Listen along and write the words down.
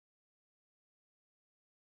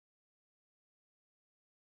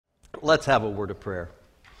Let's have a word of prayer.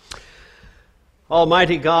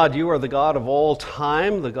 Almighty God, you are the God of all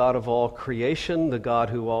time, the God of all creation, the God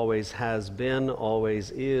who always has been,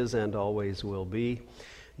 always is, and always will be.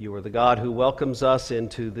 You are the God who welcomes us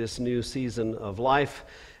into this new season of life,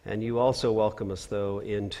 and you also welcome us, though,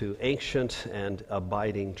 into ancient and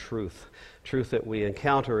abiding truth that we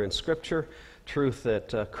encounter in Scripture, truth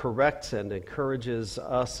that corrects and encourages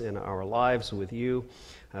us in our lives with you,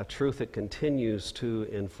 truth that continues to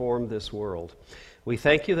inform this world. We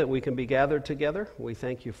thank you that we can be gathered together. We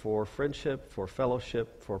thank you for friendship, for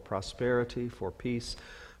fellowship, for prosperity, for peace,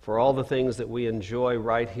 for all the things that we enjoy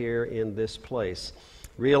right here in this place,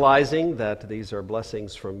 realizing that these are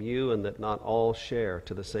blessings from you and that not all share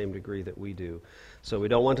to the same degree that we do. So we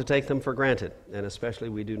don't want to take them for granted, and especially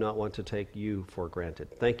we do not want to take you for granted.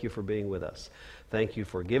 Thank you for being with us. Thank you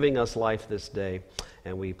for giving us life this day,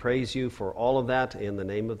 and we praise you for all of that in the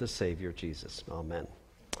name of the Savior, Jesus. Amen.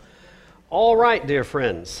 All right, dear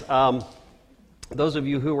friends. Those of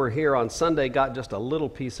you who were here on Sunday got just a little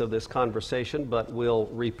piece of this conversation, but we'll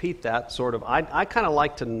repeat that sort of. I kind of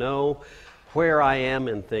like to know where I am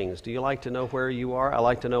in things. Do you like to know where you are? I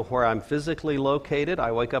like to know where I'm physically located.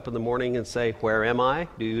 I wake up in the morning and say, where am I?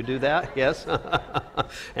 Do you do that? Yes.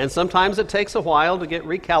 And sometimes it takes a while to get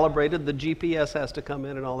recalibrated. The GPS has to come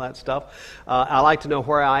in and all that stuff. I like to know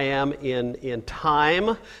where I am in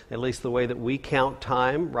time, at least the way that we count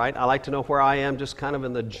time, right? I like to know where I am just kind of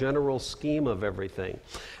in the general scheme of everything.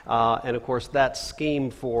 And of course, that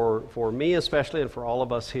scheme for me especially and for all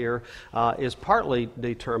of us here is partly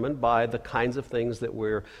determined by the kinds of things that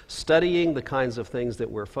we're studying, the kinds of things that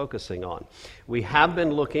we're focusing on. We have been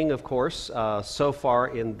looking, of course, so far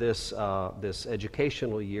in this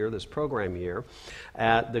educational year, this program year,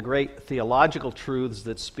 at the great theological truths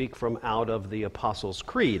that speak from out of the Apostles'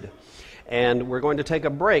 Creed. And we're going to take a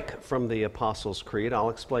break from the Apostles' Creed.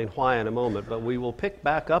 I'll explain why in a moment, but we will pick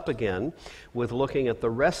back up again with looking at the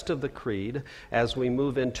rest of the Creed as we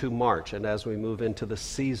move into March and as we move into the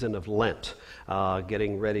season of Lent,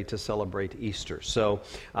 getting ready to celebrate Easter. So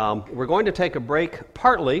we're going to take a break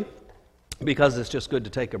partly because it's just good to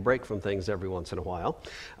take a break from things every once in a while.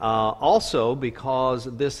 Also because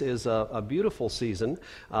this is a beautiful season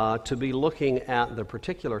to be looking at the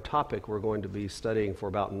particular topic we're going to be studying for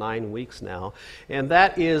about 9 weeks now, and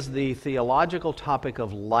that is the theological topic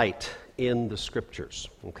of light in the Scriptures,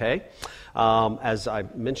 okay? As I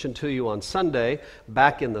mentioned to you on Sunday,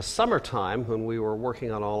 back in the summertime when we were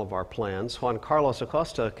working on all of our plans, Juan Carlos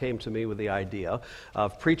Acosta came to me with the idea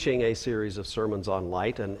of preaching a series of sermons on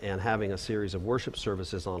light and having a series of worship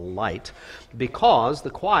services on light, because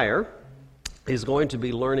the choir is going to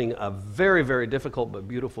be learning a very, very difficult but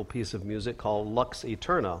beautiful piece of music called Lux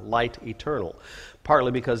Eterna, Light Eternal.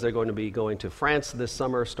 Partly because they're going to be going to France this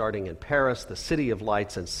summer, starting in Paris, the city of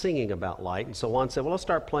lights, and singing about light. And so Juan said, well, let's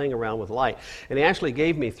start playing around with light. And he actually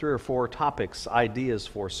gave me 3 or 4 topics, ideas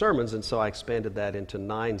for sermons, and so I expanded that into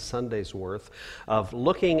 9 Sundays worth of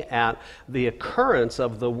looking at the occurrence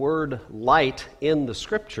of the word light in the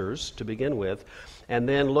Scriptures to begin with, and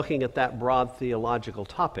then looking at that broad theological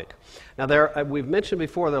topic. Now, we've mentioned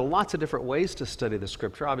before, there are lots of different ways to study the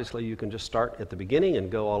Scripture. Obviously, you can just start at the beginning and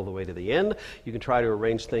go all the way to the end. You can try to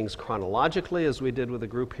arrange things chronologically, as we did with a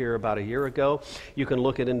group here about a year ago. You can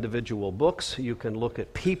look at individual books. You can look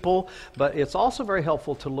at people. But it's also very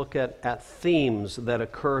helpful to look at themes that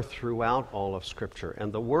occur throughout all of Scripture.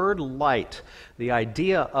 And the word light, the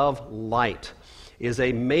idea of light, is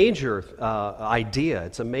a major idea.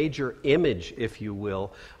 It's a major image, if you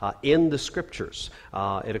will, in the Scriptures.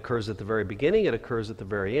 It occurs at the very beginning. It occurs at the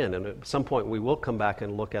very end. And at some point we will come back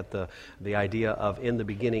and look at the idea of in the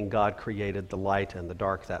beginning God created the light and the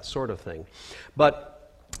dark, that sort of thing. But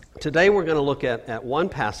today we're going to look at one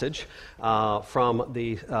passage from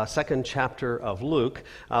the 2nd chapter of Luke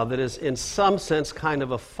that is in some sense kind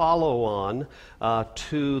of a follow-on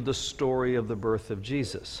to the story of the birth of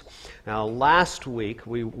Jesus. Now last week,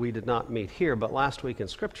 we did not meet here, but last week in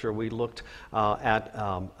Scripture we looked at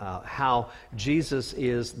how Jesus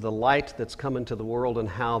is the light that's come into the world and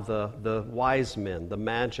how the wise men, the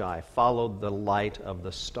Magi, followed the light of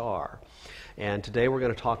the star. And today we're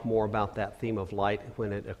going to talk more about that theme of light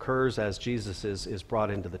when it occurs as Jesus is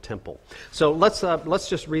brought into the temple. So let's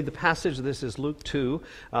just read the passage. This is Luke 2.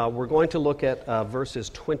 We're going to look at verses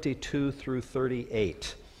 22 through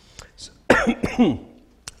 38.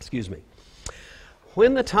 Excuse me.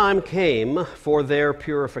 When the time came for their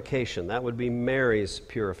purification, that would be Mary's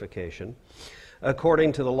purification,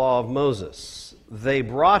 according to the law of Moses, they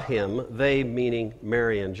brought him, they meaning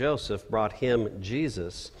Mary and Joseph, brought him,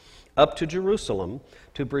 Jesus, up to Jerusalem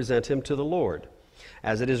to present him to the Lord.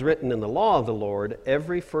 As it is written in the law of the Lord,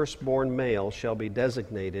 every firstborn male shall be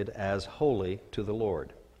designated as holy to the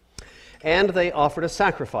Lord. And they offered a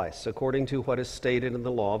sacrifice, according to what is stated in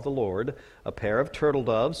the law of the Lord, a pair of turtle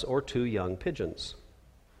doves or 2 young pigeons.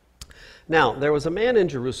 Now, there was a man in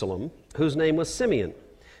Jerusalem whose name was Simeon.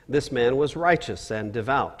 This man was righteous and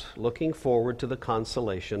devout, looking forward to the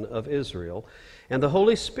consolation of Israel, and the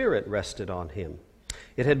Holy Spirit rested on him.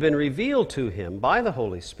 It had been revealed to him by the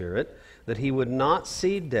Holy Spirit that he would not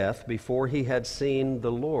see death before he had seen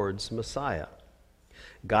the Lord's Messiah.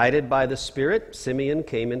 Guided by the Spirit, Simeon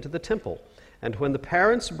came into the temple, and when the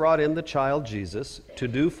parents brought in the child Jesus to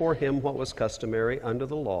do for him what was customary under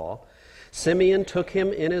the law, Simeon took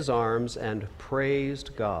him in his arms and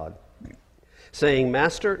praised God, saying,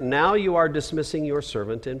 "Master, now you are dismissing your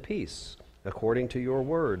servant in peace, according to your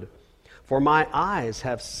word. For my eyes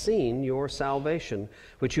have seen your salvation,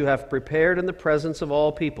 which you have prepared in the presence of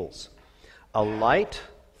all peoples, a light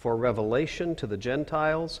for revelation to the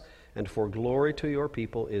Gentiles and for glory to your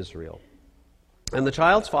people Israel." And the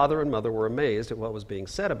child's father and mother were amazed at what was being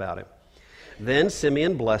said about him. Then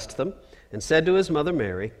Simeon blessed them and said to his mother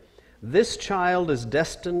Mary, "This child is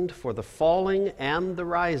destined for the falling and the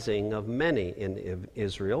rising of many in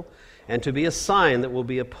Israel, and to be a sign that will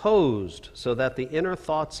be opposed, so that the inner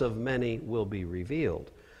thoughts of many will be revealed,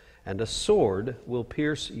 and a sword will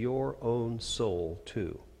pierce your own soul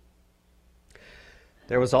too."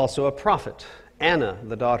 There was also a prophet, Anna,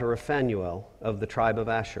 the daughter of Phanuel, of the tribe of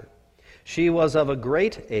Asher. She was of a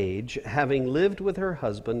great age, having lived with her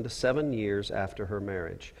husband 7 years after her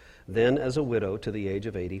marriage, then as a widow to the age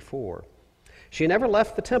of 84. She never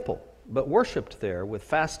left the temple, but worshipped there with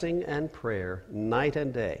fasting and prayer night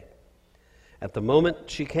and day. At the moment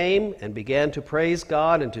she came and began to praise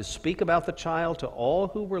God and to speak about the child to all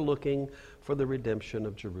who were looking for the redemption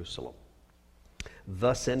of Jerusalem.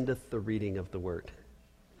 Thus endeth the reading of the word.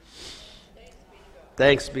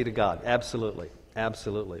 Thanks be to God. Absolutely.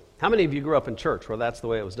 Absolutely. How many of you grew up in church where that's the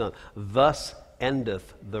way it was done? Thus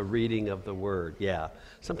endeth the reading of the word. Yeah.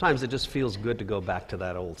 Sometimes it just feels good to go back to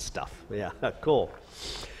that old stuff. Yeah. Cool.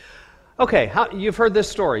 Okay. You've heard this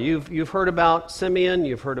story. You've heard about Simeon.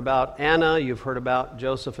 You've heard about Anna. You've heard about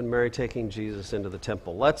Joseph and Mary taking Jesus into the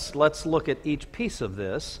temple. Let's look at each piece of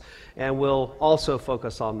this, and we'll also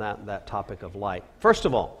focus on that topic of light. First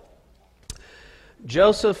of all,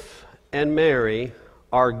 Joseph and Mary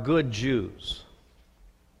are good Jews.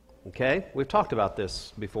 Okay? We've talked about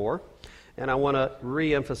this before, and I want to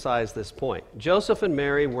re-emphasize this point. Joseph and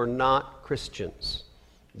Mary were not Christians.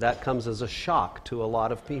 That comes as a shock to a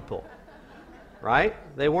lot of people, right?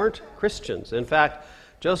 They weren't Christians. In fact,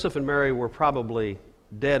 Joseph and Mary were probably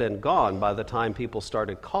dead and gone by the time people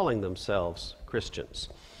started calling themselves Christians.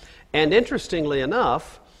 And interestingly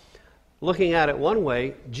enough, looking at it one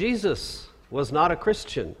way, Jesus was not a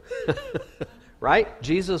Christian, right?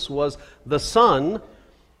 Jesus was the son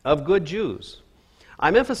of good Jews.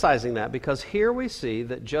 I'm emphasizing that because here we see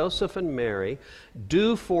that Joseph and Mary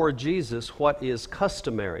do for Jesus what is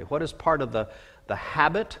customary, what is part of the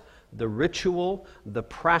habit, the ritual, the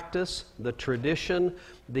practice, the tradition,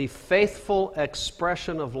 the faithful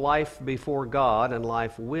expression of life before God and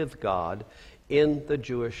life with God in the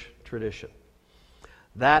Jewish tradition.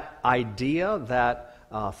 That idea, that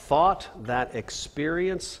thought, that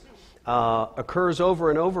experience occurs over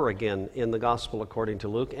and over again in the Gospel according to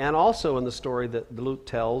Luke, and also in the story that Luke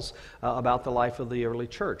tells about the life of the early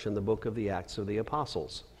church in the book of the Acts of the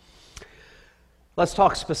Apostles. Let's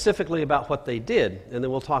talk specifically about what they did, and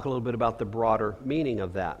then we'll talk a little bit about the broader meaning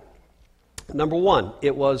of that. Number one,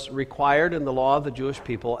 it was required in the law of the Jewish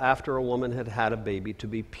people after a woman had had a baby to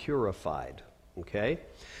be purified. Okay?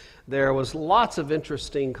 There was lots of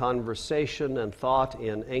interesting conversation and thought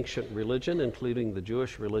in ancient religion, including the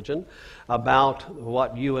Jewish religion, about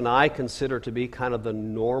what you and I consider to be kind of the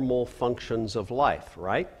normal functions of life,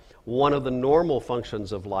 right? One of the normal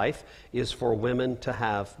functions of life is for women to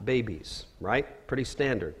have babies, right? Pretty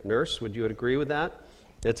standard. Nurse, would you agree with that?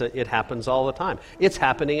 It happens all the time. It's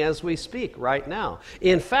happening as we speak right now.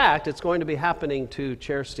 In fact, it's going to be happening to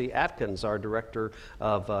Charity Atkins, our director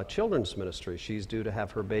of children's ministry. She's due to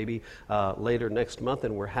have her baby later next month,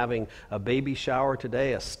 and we're having a baby shower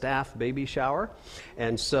today, a staff baby shower.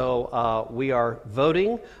 And so we are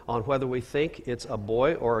voting on whether we think it's a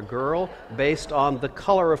boy or a girl based on the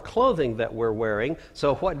color of clothing that we're wearing.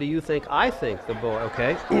 So what do you think I think the boy?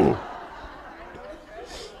 Okay.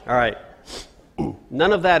 All right.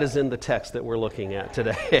 None of that is in the text that we're looking at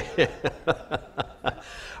today. All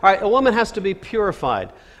right, a woman has to be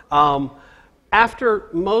purified. After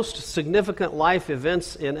most significant life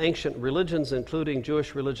events in ancient religions, including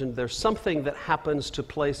Jewish religion, there's something that happens to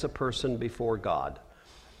place a person before God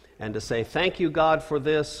and to say, thank you, God, for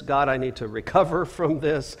this. God, I need to recover from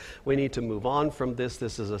this. We need to move on from this.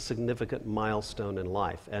 This is a significant milestone in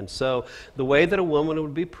life. And so the way that a woman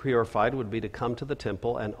would be purified would be to come to the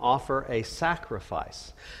temple and offer a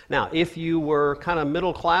sacrifice. Now, if you were kind of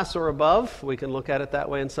middle class or above, we can look at it that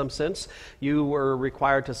way in some sense, you were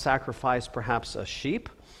required to sacrifice perhaps a sheep,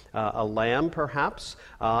 a lamb perhaps,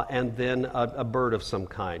 and then a bird of some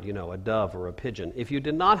kind, a dove or a pigeon. If you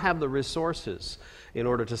did not have the resources in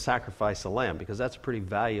order to sacrifice a lamb, because that's a pretty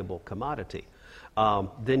valuable commodity,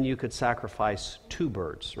 then you could sacrifice 2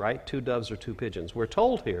 birds, right? 2 doves or 2 pigeons. We're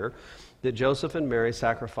told here that Joseph and Mary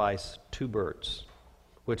sacrificed 2 birds,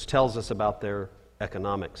 which tells us about their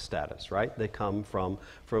economic status, right? They come from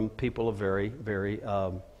people of very, very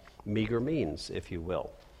meager means, if you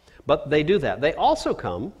will. But they do that. They also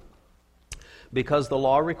come because the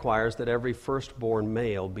law requires that every firstborn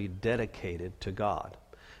male be dedicated to God.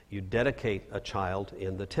 You dedicate a child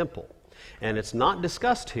in the temple. And it's not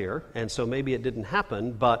discussed here, and so maybe it didn't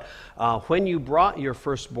happen, but when you brought your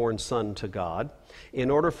firstborn son to God, in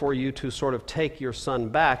order for you to sort of take your son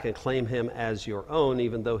back and claim him as your own,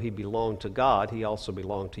 even though he belonged to God, he also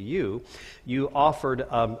belonged to you, you offered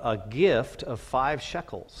a gift of 5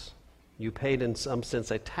 shekels. You paid, in some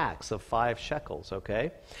sense, a tax of 5 shekels,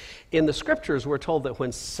 okay? In the Scriptures, we're told that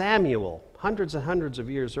when Samuel, hundreds and hundreds of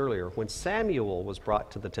years earlier, when Samuel was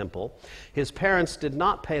brought to the temple, his parents did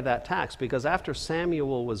not pay that tax because after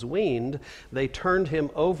Samuel was weaned, they turned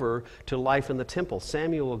him over to life in the temple.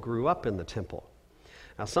 Samuel grew up in the temple.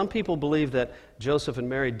 Now, some people believe that Joseph and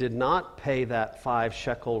Mary did not pay that 5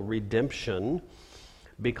 shekel redemption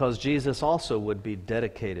because Jesus also would be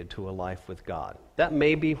dedicated to a life with God. That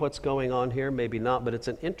may be what's going on here, maybe not, but it's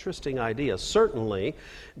an interesting idea. Certainly,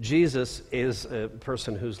 Jesus is a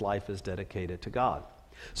person whose life is dedicated to God.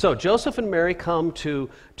 So Joseph and Mary come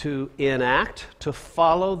to enact, to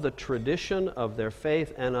follow the tradition of their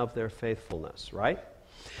faith and of their faithfulness, right?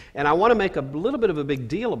 And I want to make a little bit of a big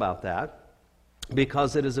deal about that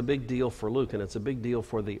because it is a big deal for Luke and it's a big deal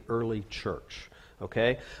for the early church.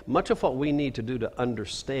 Okay? Much of what we need to do to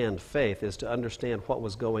understand faith is to understand what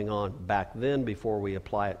was going on back then before we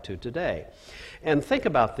apply it to today. And think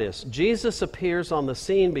about this. Jesus appears on the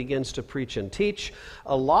scene, begins to preach and teach.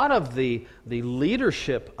 A lot of the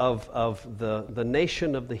leadership of the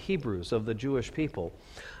nation of the Hebrews, of the Jewish people,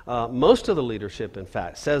 most of the leadership, in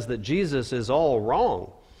fact, says that Jesus is all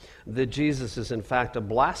wrong, that Jesus is, in fact, a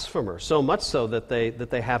blasphemer, so much so that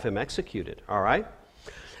they have him executed, all right?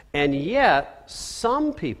 And yet,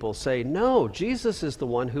 some people say, no, Jesus is the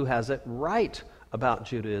one who has it right about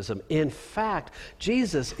Judaism. In fact,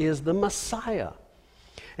 Jesus is the Messiah.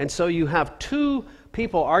 And so you have 2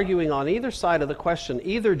 people arguing on either side of the question.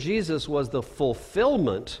 Either Jesus was the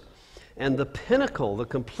fulfillment and the pinnacle, the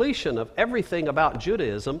completion of everything about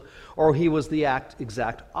Judaism, or he was the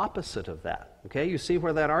exact opposite of that. Okay, you see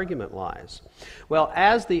where that argument lies. Well,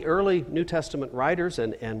 as the early New Testament writers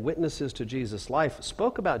and witnesses to Jesus' life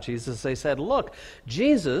spoke about Jesus, they said, look,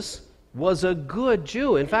 Jesus was a good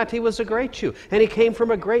Jew. In fact, he was a great Jew, and he came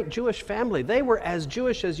from a great Jewish family. They were as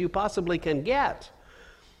Jewish as you possibly can get.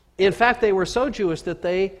 In fact, they were so Jewish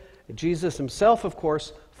that Jesus himself, of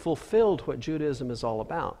course, fulfilled what Judaism is all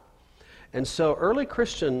about. And so early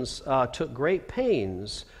Christians took great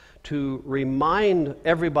pains to remind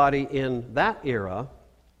everybody in that era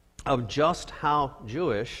of just how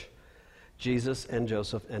Jewish Jesus and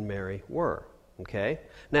Joseph and Mary were. Okay?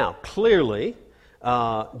 Now, clearly,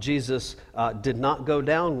 Jesus did not go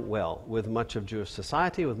down well with much of Jewish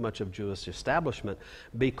society, with much of Jewish establishment,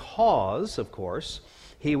 because, of course,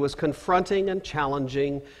 he was confronting and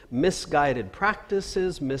challenging misguided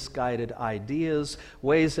practices, misguided ideas,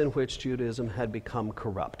 ways in which Judaism had become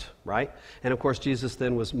corrupt, right? And of course, Jesus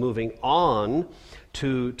then was moving on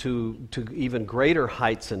to even greater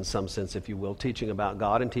heights in some sense, if you will, teaching about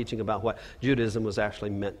God and teaching about what Judaism was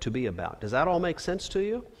actually meant to be about. Does that all make sense to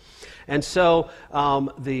you? And so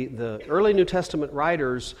the early New Testament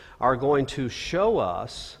writers are going to show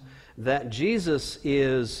us that Jesus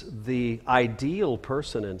is the ideal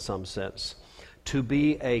person in some sense to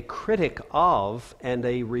be a critic of and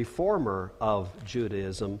a reformer of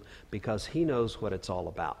Judaism because he knows what it's all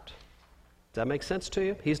about. Does that make sense to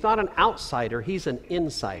you? He's not an outsider, he's an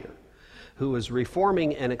insider who is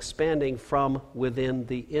reforming and expanding from within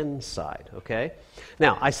the inside, okay?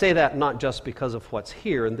 Now, I say that not just because of what's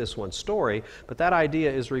here in this one story, but that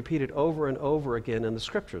idea is repeated over and over again in the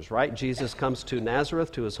Scriptures, right? Jesus comes to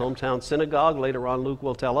Nazareth, to his hometown synagogue, later on Luke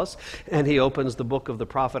will tell us, and he opens the book of the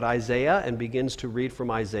prophet Isaiah and begins to read from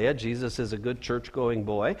Isaiah. Jesus is a good church-going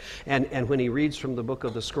boy, and when he reads from the book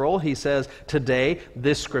of the scroll, he says, today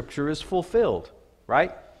this Scripture is fulfilled,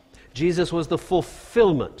 right? Jesus was the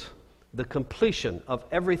fulfillment, the completion of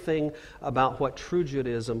everything about what true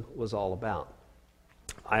Judaism was all about.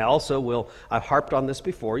 I've harped on this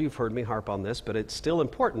before, you've heard me harp on this, but it's still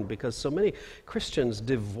important because so many Christians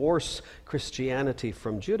divorce Christianity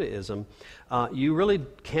from Judaism. You really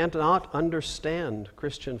cannot understand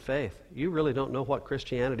Christian faith. You really don't know what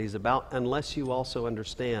Christianity is about unless you also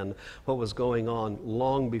understand what was going on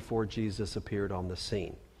long before Jesus appeared on the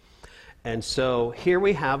scene. And so here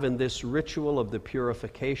we have in this ritual of the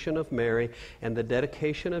purification of Mary and the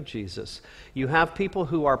dedication of Jesus, you have people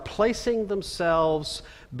who are placing themselves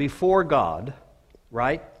before God,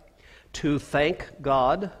 right, to thank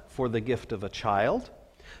God for the gift of a child,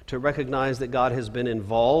 to recognize that God has been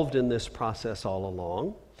involved in this process all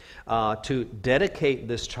along, to dedicate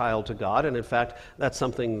this child to God. And in fact, that's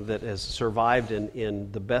something that has survived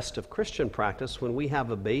in the best of Christian practice. When we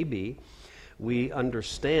have a baby, we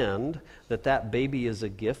understand that that baby is a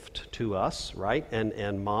gift to us, right?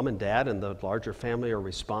 And mom and dad and the larger family are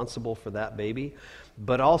responsible for that baby.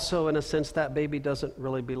 But also, in a sense, that baby doesn't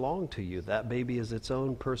really belong to you. That baby is its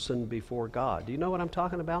own person before God. Do you know what I'm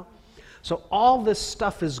talking about? So all this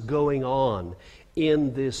stuff is going on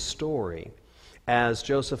in this story as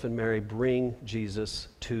Joseph and Mary bring Jesus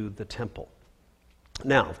to the temple.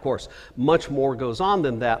 Now, of course, much more goes on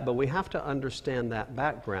than that, but we have to understand that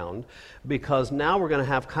background because now we're going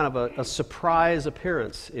to have kind of a surprise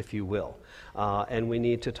appearance, if you will, and we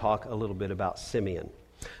need to talk a little bit about Simeon.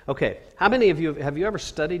 Okay, how many of you, have you ever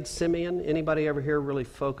studied Simeon? Anybody ever here really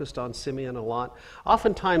focused on Simeon a lot?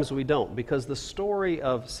 Oftentimes we don't, because the story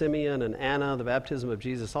of Simeon and Anna, the baptism of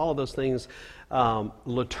Jesus, all of those things,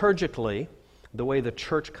 liturgically, the way the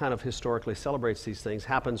church kind of historically celebrates these things,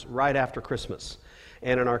 happens right after Christmas.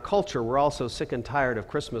 And in our culture, we're also sick and tired of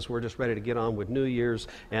Christmas. We're just ready to get on with New Year's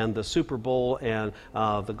and the Super Bowl and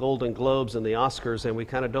the Golden Globes and the Oscars, and we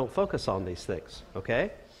kind of don't focus on these things,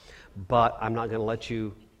 okay? But I'm not going to let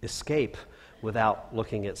you escape without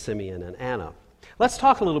looking at Simeon and Anna. Let's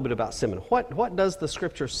talk a little bit about Simeon. What does the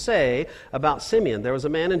Scripture say about Simeon? There was a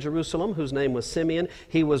man in Jerusalem whose name was Simeon.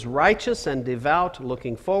 He was righteous and devout,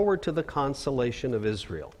 looking forward to the consolation of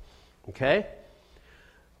Israel. Okay?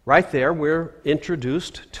 Right there, we're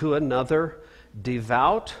introduced to another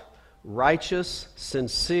devout, righteous,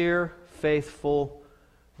 sincere, faithful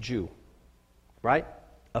Jew. Right?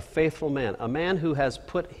 A faithful man. A man who has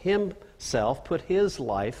put his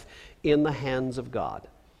life in the hands of God.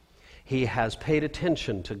 He has paid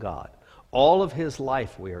attention to God. All of his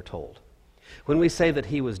life, we are told. When we say that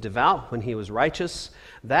he was devout, when he was righteous,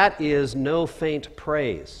 that is no faint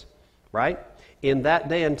praise, right? In that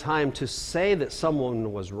day and time, to say that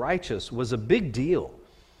someone was righteous was a big deal.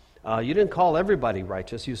 You didn't call everybody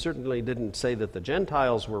righteous. You certainly didn't say that the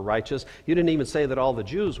Gentiles were righteous. You didn't even say that all the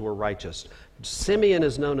Jews were righteous. Simeon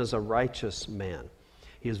is known as a righteous man.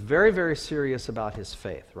 He is very, very serious about his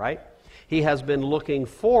faith, right? He has been looking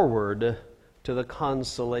forward to the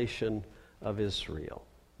consolation of Israel.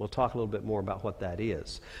 We'll talk a little bit more about what that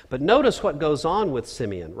is. But notice what goes on with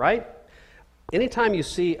Simeon, right? Anytime you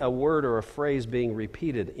see a word or a phrase being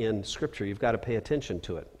repeated in Scripture, you've got to pay attention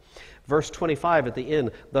to it. Verse 25 at the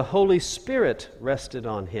end, the Holy Spirit rested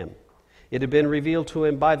on him. It had been revealed to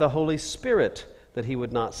him by the Holy Spirit that he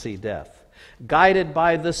would not see death. Guided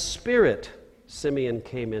by the Spirit, Simeon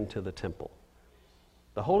came into the temple.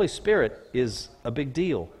 The Holy Spirit is a big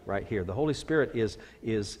deal right here. The Holy Spirit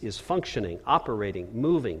is functioning, operating,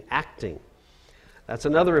 moving, acting. That's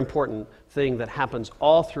another important thing that happens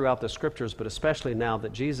all throughout the Scriptures, but especially now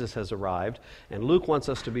that Jesus has arrived. And Luke wants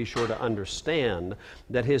us to be sure to understand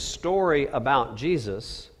that his story about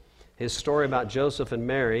Jesus, his story about Joseph and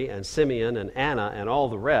Mary and Simeon and Anna and all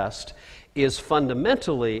the rest, is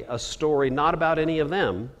fundamentally a story not about any of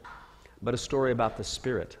them, but a story about the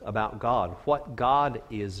Spirit, about God, what God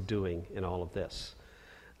is doing in all of this.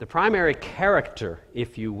 The primary character,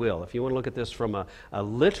 if you will, if you want to look at this from a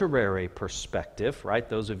literary perspective, right,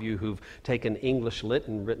 those of you who've taken English lit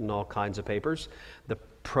and written all kinds of papers, the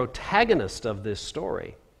protagonist of this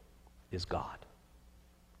story is God.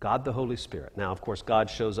 God the Holy Spirit. Now, of course, God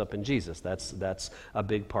shows up in Jesus. That's a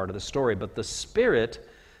big part of the story. But the Spirit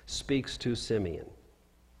speaks to Simeon.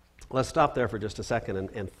 Let's stop there for just a second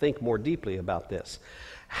and think more deeply about this.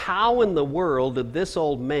 How in the world did this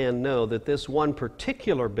old man know that this one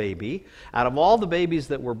particular baby, out of all the babies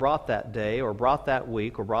that were brought that day or brought that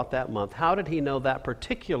week or brought that month, how did he know that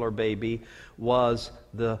particular baby was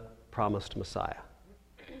the promised Messiah?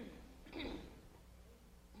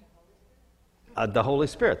 The Holy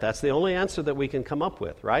Spirit. That's the only answer that we can come up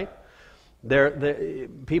with, right?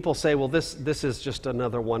 People say, well, this is just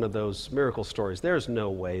another one of those miracle stories. There's no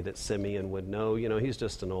way that Simeon would know. He's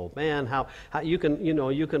just an old man. How you can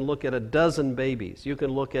look at a dozen babies. You can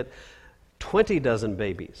look at 20 dozen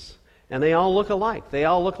babies, and they all look alike. They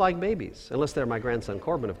all look like babies, unless they're my grandson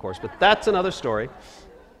Corbin, of course. But that's another story,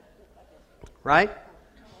 right?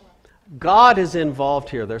 God is involved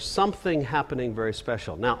here. There's something happening very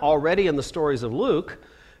special. Now, already in the stories of Luke,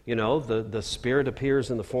 the Spirit appears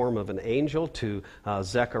in the form of an angel to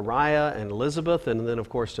Zechariah and Elizabeth, and then, of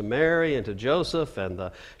course, to Mary and to Joseph and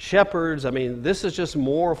the shepherds. I mean, this is just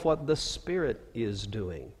more of what the Spirit is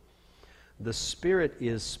doing. The Spirit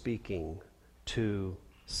is speaking to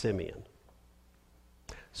Simeon.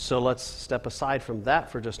 So let's step aside from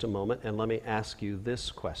that for just a moment, and let me ask you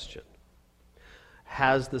this question.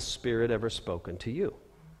 Has the Spirit ever spoken to you?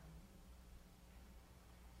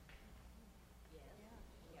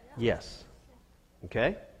 Yes.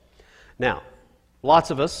 Okay? Now,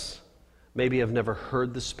 lots of us maybe have never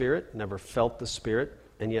heard the Spirit, never felt the Spirit,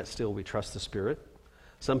 and yet still we trust the Spirit.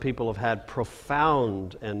 Some people have had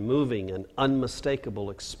profound and moving and unmistakable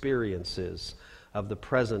experiences of the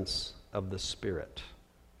presence of the Spirit.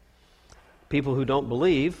 People who don't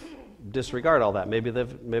believe disregard all that. Maybe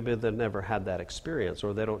they've never had that experience,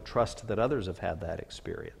 or they don't trust that others have had that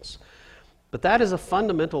experience. But that is a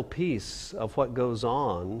fundamental piece of what goes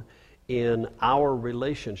on in our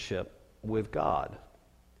relationship with God.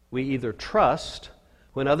 We either trust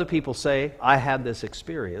when other people say, I had this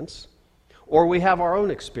experience, or we have our own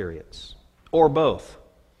experience, or both.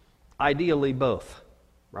 Ideally both,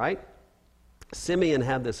 right? Simeon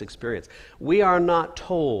had this experience. We are not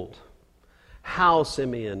told how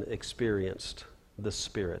Simeon experienced the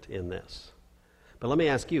Spirit in this. But let me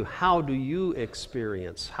ask you, how do you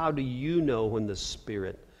know when the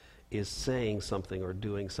Spirit is saying something or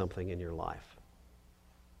doing something in your life?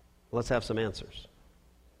 Let's have some answers.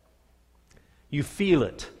 You feel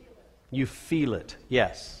it. You feel it.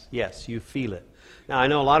 Yes, you feel it. Now, I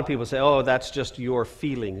know a lot of people say, oh, that's just your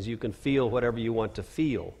feelings. You can feel whatever you want to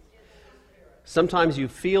feel. Sometimes you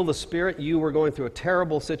feel the Spirit. You were going through a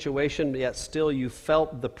terrible situation, yet still you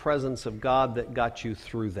felt the presence of God that got you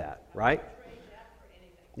through that, right?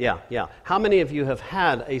 Yeah. How many of you have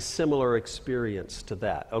had a similar experience to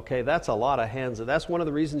that? Okay, that's a lot of hands. That's one of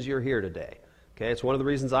the reasons you're here today. Okay, it's one of the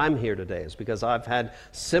reasons I'm here today, is because I've had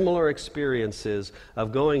similar experiences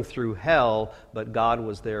of going through hell, but God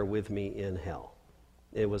was there with me in hell.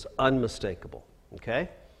 It was unmistakable. Okay?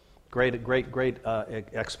 Great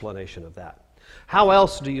explanation of that. How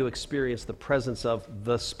else do you experience the presence of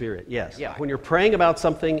the Spirit? Yes. Yeah. When you're praying about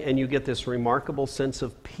something and you get this remarkable sense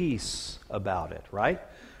of peace about it, right?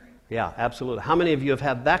 Yeah, absolutely. How many of you have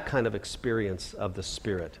had that kind of experience of the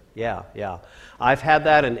Spirit? Yeah. I've had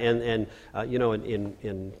that, and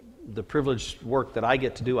in the privileged work that I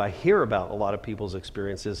get to do, I hear about a lot of people's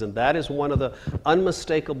experiences, and that is one of the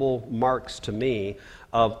unmistakable marks to me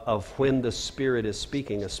of when the Spirit is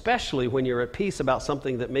speaking, especially when you're at peace about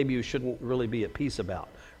something that maybe you shouldn't really be at peace about,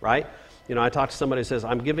 right? I talk to somebody who says,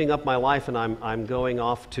 I'm giving up my life and I'm going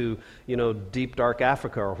off to, deep, dark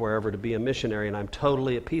Africa or wherever to be a missionary, and I'm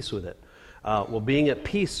totally at peace with it. Well, being at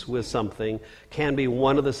peace with something can be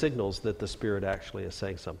one of the signals that the Spirit actually is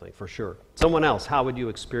saying something, for sure. Someone else, how would you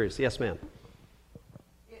experience? Yes, ma'am.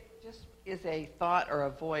 It just is a thought or a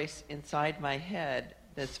voice inside my head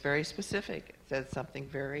that's very specific. It says something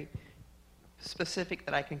very specific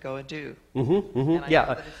that I can go and do. And I know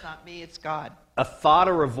that it's not me, it's God. A thought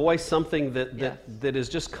or a voice, something that Yes. that is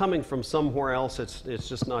just coming from somewhere else. It's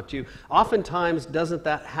just not you. Oftentimes, doesn't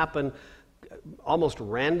that happen almost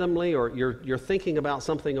randomly, or you're thinking about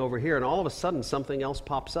something over here, and all of a sudden something else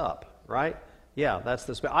pops up, right? Yeah, that's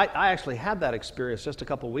the. I actually had that experience just a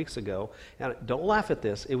couple of weeks ago, and don't laugh at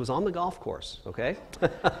this. It was on the golf course, okay?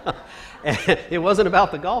 It wasn't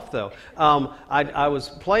about the golf, though. I was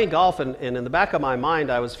playing golf, and in the back of my mind,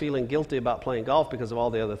 I was feeling guilty about playing golf because of all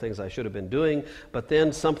the other things I should have been doing. But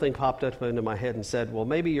then something popped up into my head and said, "Well,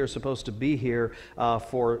 maybe you're supposed to be here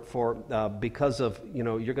because of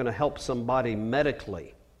you're going to help somebody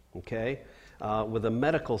medically, okay?" With a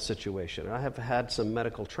medical situation. I have had some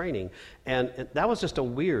medical training, and that was just a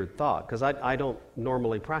weird thought, because I don't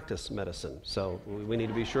normally practice medicine, so we need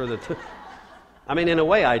to be sure that I mean, in a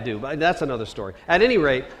way I do, but that's another story. At any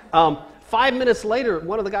rate, 5 minutes later,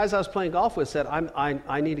 one of the guys I was playing golf with said,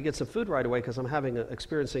 I need to get some food right away because I'm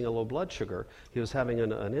experiencing a low blood sugar. He was having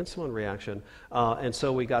an insulin reaction, and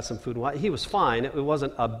so we got some food. He was fine. It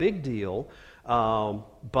wasn't a big deal,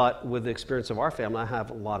 but with the experience of our family, I have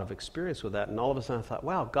a lot of experience with that. And all of a sudden I thought,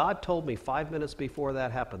 wow, God told me 5 minutes before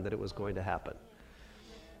that happened that it was going to happen.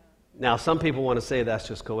 Now, some people want to say that's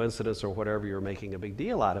just coincidence or whatever, you're making a big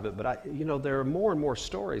deal out of it, but there are more and more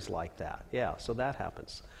stories like that. Yeah, so that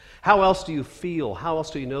happens. How else do you feel? How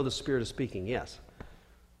else do you know the Spirit is speaking? Yes?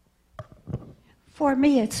 For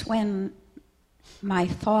me, it's when my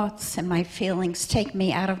thoughts and my feelings take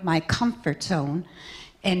me out of my comfort zone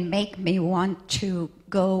and make me want to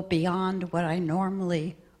go beyond what I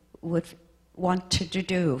normally would want to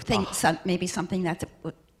do. Maybe something that's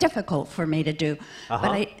difficult for me to do,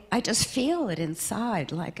 but I just feel it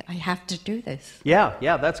inside, like I have to do this.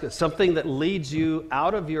 Yeah, that's good. Something that leads you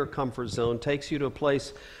out of your comfort zone, takes you to a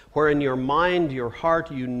place where in your mind, your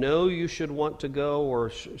heart, you know you should want to go, or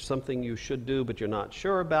something you should do, but you're not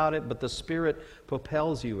sure about it, but the Spirit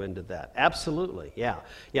propels you into that. Absolutely, yeah.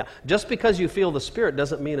 Just because you feel the Spirit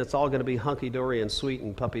doesn't mean it's all going to be hunky-dory and sweet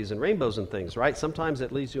and puppies and rainbows and things, right? Sometimes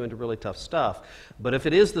it leads you into really tough stuff, but if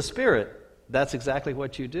it is the Spirit, that's exactly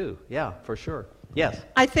what you do. Yeah, for sure. Yes?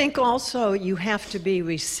 I think also you have to be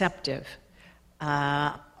receptive.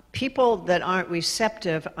 People that aren't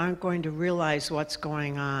receptive aren't going to realize what's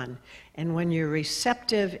going on. And when you're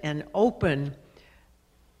receptive and open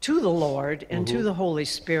to the Lord and to the Holy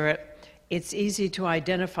Spirit, it's easy to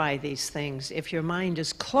identify these things. If your mind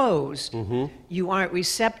is closed, you aren't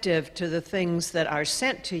receptive to the things that are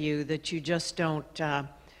sent to you that you just don't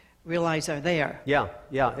realize are there. Yeah,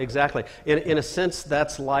 exactly. In a sense,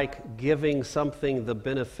 that's like giving something the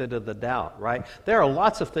benefit of the doubt, right? There are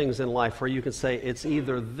lots of things in life where you can say it's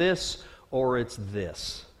either this or it's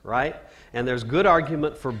this, right? And there's good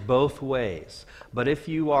argument for both ways. But if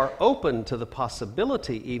you are open to the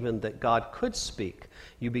possibility even that God could speak,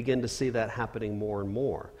 you begin to see that happening more and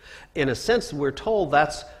more. In a sense, we're told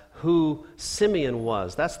that's who Simeon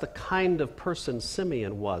was. That's the kind of person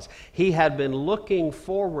Simeon was. He had been looking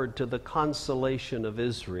forward to the consolation of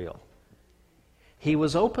Israel. He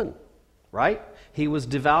was open, right? He was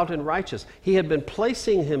devout and righteous. He had been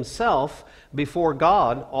placing himself before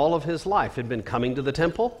God all of his life. He'd been coming to the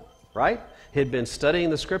temple, right? He'd been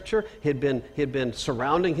studying the Scripture. He'd been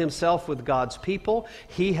surrounding himself with God's people.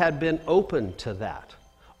 He had been open to that.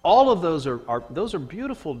 All of those are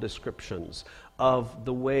beautiful descriptions of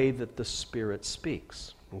the way that the Spirit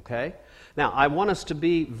speaks, okay? Now, I want us to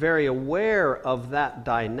be very aware of that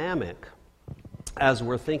dynamic as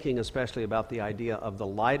we're thinking especially about the idea of the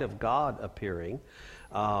light of God appearing,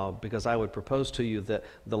 because I would propose to you that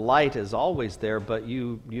the light is always there, but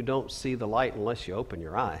you don't see the light unless you open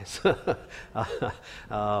your eyes.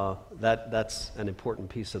 That's an important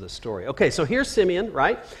piece of the story. Okay, so here's Simeon,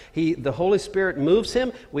 right? The Holy Spirit moves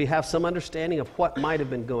him. We have some understanding of what might have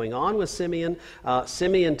been going on with Simeon.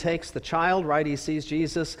 Simeon takes the child, right? He sees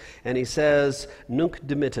Jesus, and he says, Nunc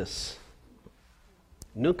dimittis.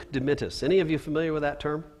 Nunc dimittis. Any of you familiar with that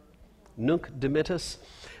term? Nunc dimittis.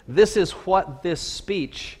 This is what this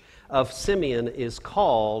speech of Simeon is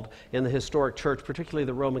called in the historic church, particularly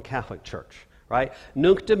the Roman Catholic Church, right?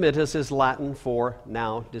 Nunc dimittis is Latin for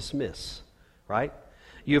now dismiss, right?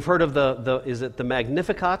 You've heard of is it the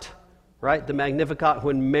Magnificat, right? The Magnificat,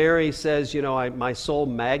 when Mary says, my soul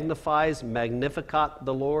magnifies Magnificat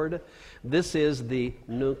the Lord. This is the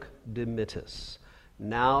Nunc dimittis.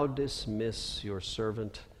 Now dismiss your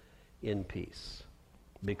servant in peace,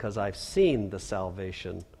 because I've seen the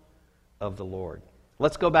salvation of the Lord.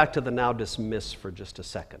 Let's go back to the now dismiss for just a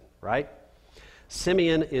second, right?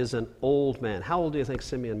 Simeon is an old man. How old do you think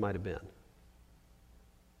Simeon might have been?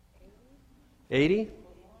 80?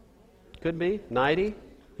 Could be. 90?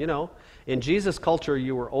 In Jesus' culture,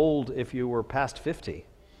 you were old if you were past 50.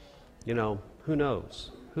 Who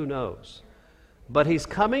knows? Who knows? But he's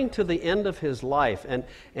coming to the end of his life,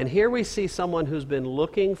 and here we see someone who's been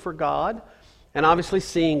looking for God, and obviously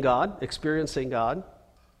seeing God, experiencing God,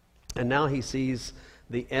 and now he sees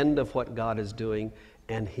the end of what God is doing,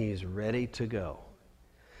 and he's ready to go.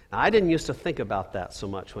 Now, I didn't used to think about that so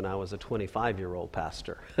much when I was a 25-year-old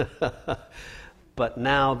pastor. But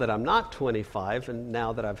now that I'm not 25, and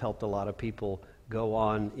now that I've helped a lot of people go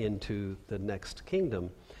on into the next kingdom,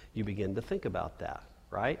 you begin to think about that,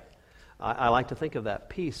 right? I like to think of that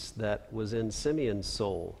peace that was in Simeon's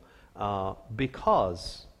soul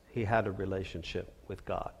because he had a relationship with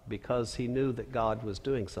God, because he knew that God was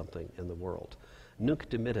doing something in the world. Nunc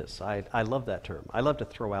dimittis. I love that term. I love to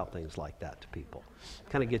throw out things like that to people.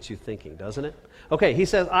 Kind of gets you thinking, doesn't it? Okay, he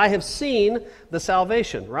says, I have seen the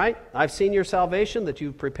salvation, right? I've seen your salvation, that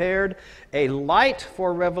you've prepared a light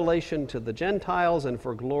for revelation to the Gentiles and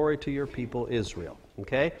for glory to your people Israel.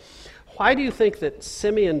 Okay? Why do you think that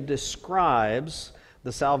Simeon describes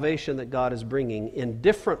the salvation that God is bringing in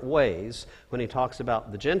different ways when he talks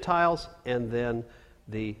about the Gentiles and then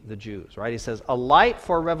the Jews, right? He says, a light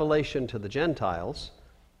for revelation to the Gentiles.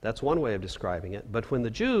 That's one way of describing it. But when the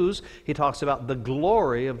Jews, he talks about the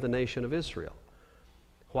glory of the nation of Israel.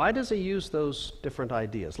 Why does he use those different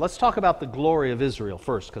ideas? Let's talk about the glory of Israel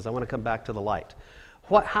first, because I want to come back to the light.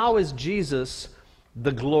 How is Jesus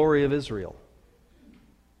the glory of Israel?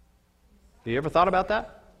 Have you ever thought about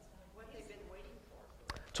that?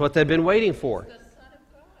 It's what they've been waiting for.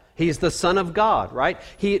 He's the Son of God, right?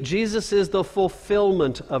 Jesus is the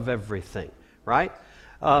fulfillment of everything, right?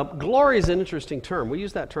 Glory is an interesting term. We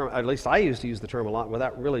use that term, at least I used to use the term a lot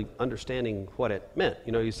without really understanding what it meant.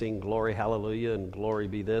 You know, you sing glory, hallelujah, and glory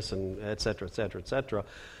be this, and et cetera, et cetera, et cetera.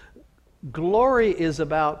 Glory is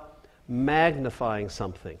about magnifying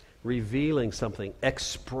something, revealing something,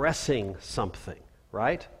 expressing something,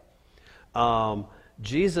 right?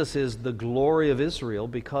 Jesus is the glory of Israel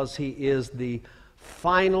because he is the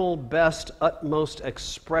final, best, utmost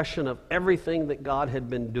expression of everything that God had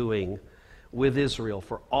been doing with Israel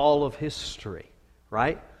for all of history,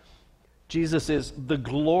 right? Jesus is the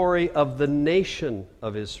glory of the nation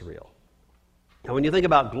of Israel. Now, when you think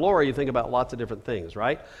about glory, you think about lots of different things,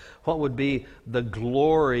 right? What would be the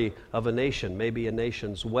glory of a nation? Maybe a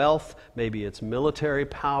nation's wealth, maybe its military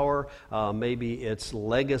power, maybe its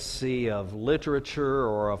legacy of literature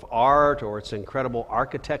or of art or its incredible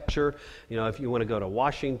architecture. You know, if you want to go to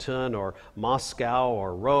Washington or Moscow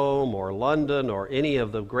or Rome or London or any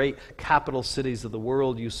of the great capital cities of the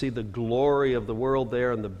world, you see the glory of the world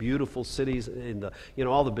there and the beautiful cities, in the, you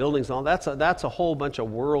know, all the buildings and all. That's a whole bunch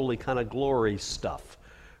of worldly kind of glory stuff,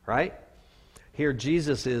 right? Here,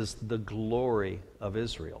 Jesus is the glory of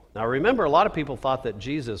Israel. Now, remember, a lot of people thought that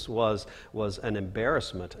Jesus was an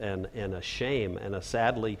embarrassment and a shame and a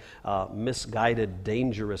sadly misguided,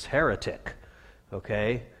 dangerous heretic,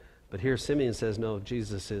 okay? But here Simeon says, no,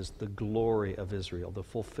 Jesus is the glory of Israel, the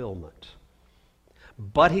fulfillment.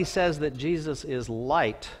 But he says that Jesus is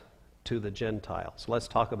light to the Gentiles. Let's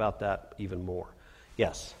talk about that even more.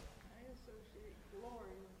 Yes? I associate glory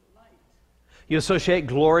with light. You associate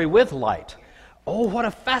glory with light. Oh, what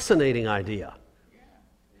a fascinating idea.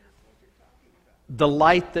 The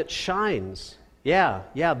light that shines. Yeah,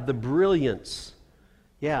 the brilliance.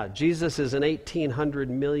 Yeah, Jesus is an 1,800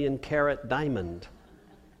 million carat diamond,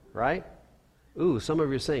 right? Ooh, some of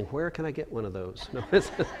you are saying, where can I get one of those? No,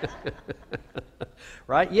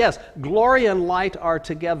 right? Yes, glory and light are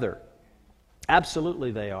together. Absolutely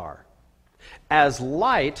they are. As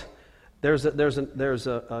light, there's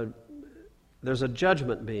a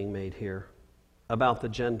judgment being made here about the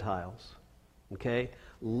Gentiles, okay?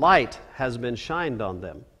 Light has been shined on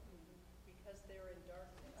them.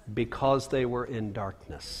 Because they were in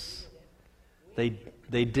darkness. They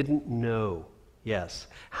didn't know, yes.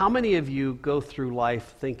 How many of you go through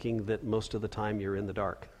life thinking that most of the time you're in the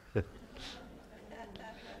dark?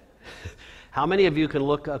 How many of you can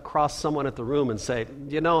look across someone at the room and say,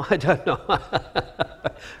 you know, I don't know,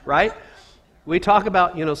 right? We talk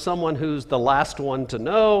about, you know, someone who's the last one to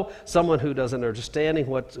know, someone who doesn't understand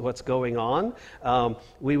what's going on.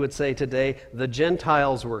 We would say today, the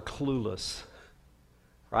Gentiles were clueless,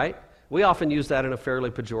 right? We often use that in a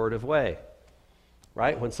fairly pejorative way,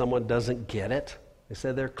 right? When someone doesn't get it, they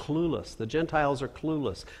say they're clueless. The Gentiles are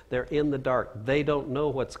clueless. They're in the dark. They don't know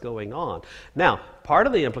what's going on. Now, part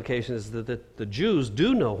of the implication is that the Jews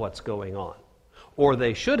do know what's going on, or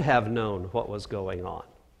they should have known what was going on.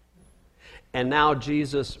 And now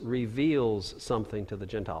Jesus reveals something to the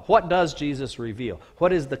Gentile. What does Jesus reveal?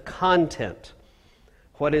 What is the content?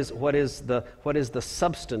 What is the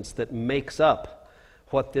substance that makes up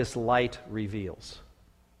what this light reveals?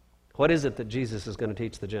 What is it that Jesus is going to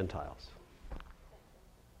teach the Gentiles?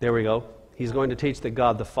 There we go. He's going to teach that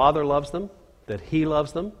God the Father loves them, that He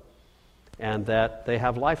loves them, and that they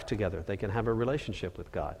have life together. They can have a relationship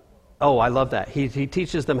with God. Oh, I love that. He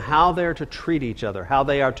teaches them how they're to treat each other, how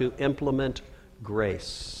they are to implement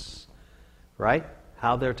grace, right?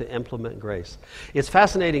 How they're to implement grace. It's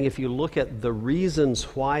fascinating if you look at the reasons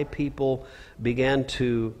why people began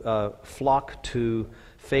to flock to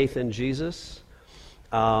faith in Jesus.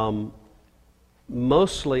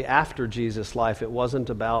 mostly after Jesus' life, it wasn't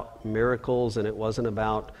about miracles, and it wasn't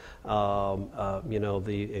about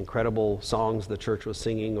the incredible songs the church was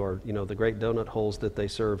singing, or the great donut holes that they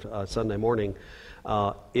served Sunday morning.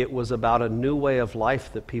 It was about a new way of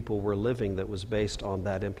life that people were living that was based on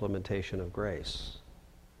that implementation of grace.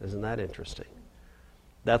 Isn't that interesting?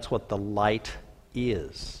 That's what the light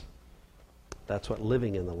is. That's what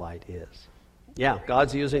living in the light is. Yeah,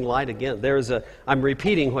 God's using light again. I'm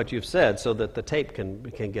repeating what you've said so that the tape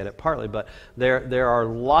can get it partly, but there are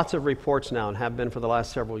lots of reports now, and have been for the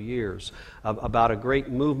last several years, about a great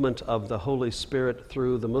movement of the Holy Spirit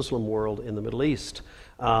through the Muslim world in the Middle East,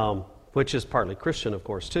 which is partly Christian, of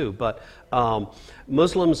course, too. But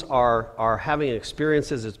Muslims are having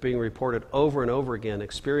experiences, it's being reported over and over again,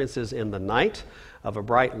 experiences in the night of a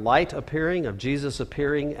bright light appearing, of Jesus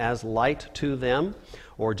appearing as light to them,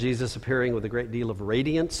 or Jesus appearing with a great deal of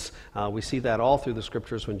radiance. We see that all through the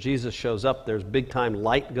Scriptures. When Jesus shows up, there's big-time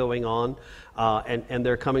light going on, and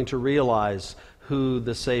they're coming to realize who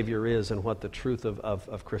the Savior is and what the truth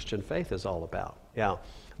of Christian faith is all about. Yeah,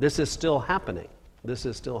 this is still happening. This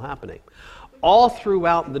is still happening. All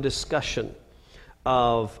throughout the discussion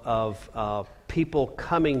of people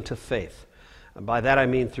coming to faith, and by that I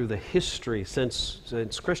mean through the history since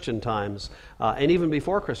Christian times, and even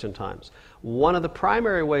before Christian times, one of the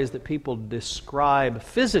primary ways that people describe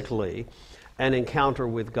physically an encounter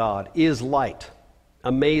with God is light,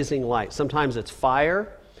 amazing light. Sometimes it's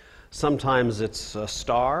fire, sometimes it's a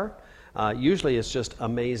star. Usually it's just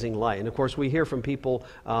amazing light. And of course we hear from people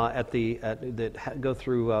that go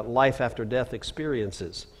through life after death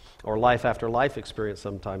experiences, or life after life experience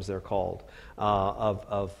sometimes they're called,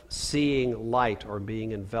 of seeing light or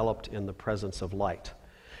being enveloped in the presence of light.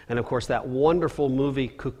 And of course that wonderful movie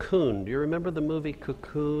Cocoon. Do you remember the movie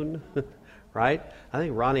Cocoon? Right? I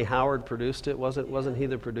think Ronnie Howard produced it. Wasn't he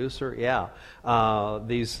the producer? Yeah.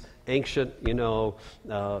 These ancient,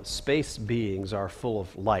 space beings are full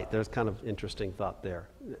of light. There's kind of interesting thought there.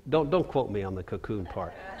 Don't quote me on the Cocoon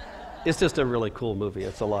part. It's just a really cool movie.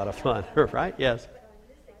 It's a lot of fun, right? Yes.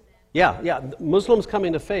 Yeah. Muslims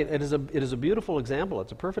coming to faith. It is a beautiful example.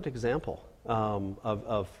 It's a perfect example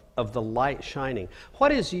of the light shining.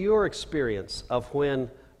 What is your experience of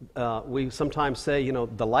when we sometimes say,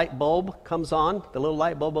 the light bulb comes on, the little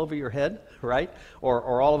light bulb over your head, right?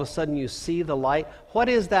 Or all of a sudden you see the light. What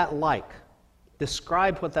is that like?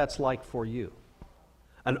 Describe what that's like for you.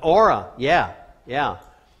 An aura, yeah.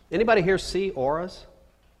 Anybody here see auras?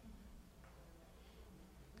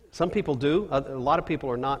 Some people do. A lot of people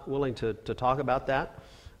are not willing to talk about that.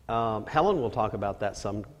 Helen will talk about that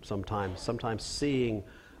sometimes. Sometimes seeing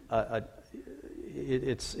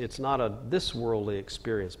it's not a this worldly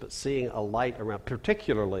experience, but seeing a light around,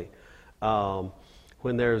 particularly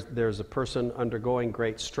when there's a person undergoing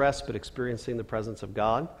great stress but experiencing the presence of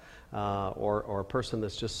God, or a person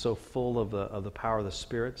that's just so full of the power of the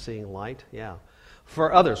Spirit, seeing light. Yeah.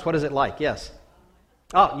 For others, what is it like? Yes.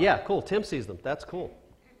 Oh, yeah, cool. Tim sees them. That's cool.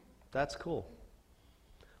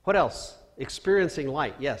 What else? Experiencing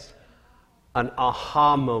light. Yes. An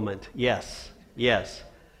aha moment. Yes.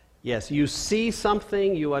 You see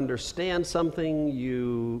something, you understand something,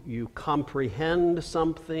 you comprehend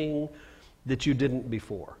something that you didn't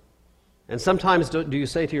before. And sometimes do you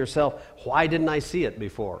say to yourself, why didn't I see it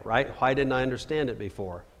before, right? Why didn't I understand it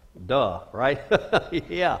before? Duh, right?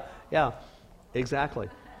 Yeah, exactly.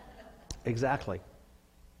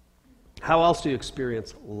 How else do you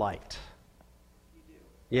experience light?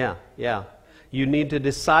 Yeah. You need to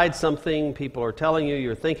decide something, people are telling you,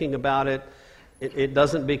 you're thinking about it. It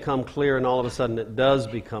doesn't become clear, and all of a sudden it does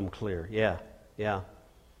become clear. Yeah.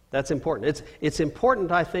 That's important. It's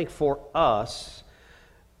important, I think, for us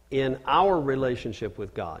in our relationship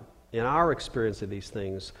with God, in our experience of these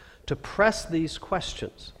things, to press these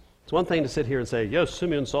questions. It's one thing to sit here and say, yes,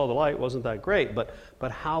 Simeon saw the light, wasn't that great? But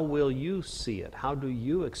how will you see it? How do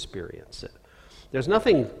you experience it? There's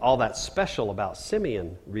nothing all that special about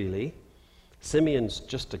Simeon, really. Simeon's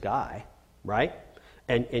just a guy, right?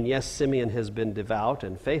 And yes, Simeon has been devout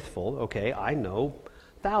and faithful. Okay, I know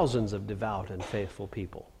thousands of devout and faithful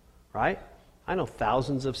people, right? I know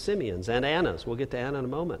thousands of Simeons and Annas. We'll get to Anna in a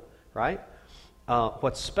moment, right?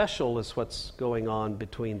 What's special is what's going on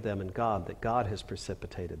between them and God, that God has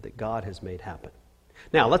precipitated, that God has made happen.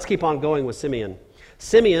 Now, let's keep on going with Simeon.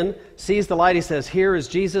 Simeon sees the light. He says, here is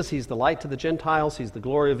Jesus. He's the light to the Gentiles. He's the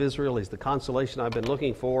glory of Israel. He's the consolation I've been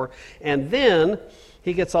looking for. And then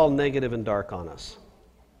he gets all negative and dark on us.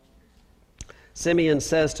 Simeon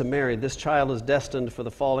says to Mary, this child is destined for the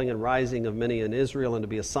falling and rising of many in Israel, and to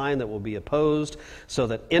be a sign that will be opposed, so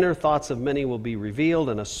that inner thoughts of many will be revealed,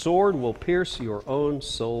 and a sword will pierce your own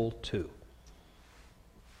soul too.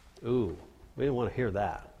 Ooh, we didn't want to hear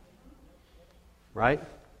that. Right?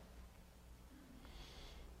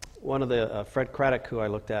 One of the, Fred Craddock, who I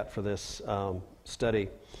looked at for this study,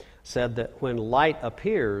 said that when light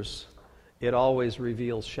appears, it always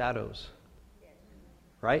reveals shadows.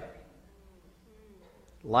 Right?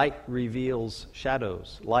 Light reveals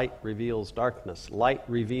shadows. Light reveals darkness. Light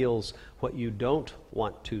reveals what you don't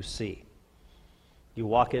want to see. You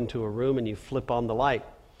walk into a room and you flip on the light.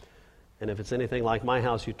 And if it's anything like my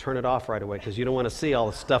house, you turn it off right away because you don't want to see all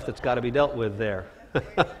the stuff that's got to be dealt with there.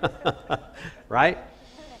 Right?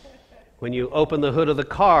 When you open the hood of the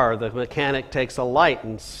car, the mechanic takes a light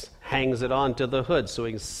and hangs it onto the hood so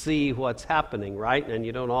he can see what's happening, right? And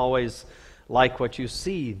you don't always like what you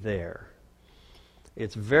see there.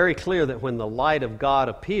 It's very clear that when the light of God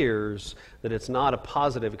appears, that it's not a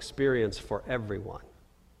positive experience for everyone.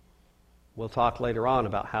 We'll talk later on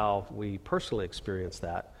about how we personally experience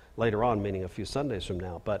that. Later on, meaning a few Sundays from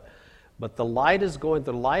now. But the light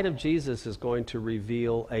of Jesus is going to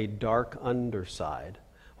reveal a dark underside.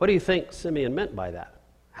 What do you think Simeon meant by that?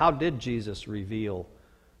 How did Jesus reveal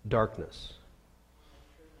darkness?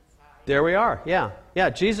 There we are, yeah. Yeah,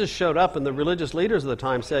 Jesus showed up and the religious leaders of the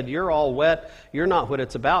time said, you're all wet, you're not what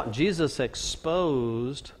it's about. Jesus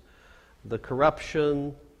exposed the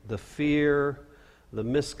corruption, the fear, the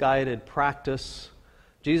misguided practice.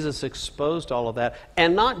 Jesus exposed all of that,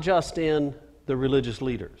 and not just in the religious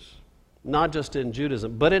leaders, not just in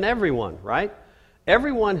Judaism, but in everyone, right?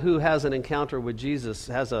 Everyone who has an encounter with Jesus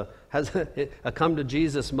has a come to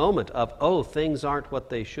Jesus moment of, oh, things aren't what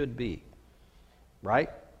they should be, right?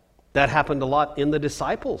 That happened a lot in the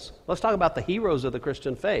disciples. Let's talk about the heroes of the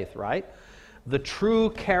Christian faith, right? The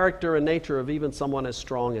true character and nature of even someone as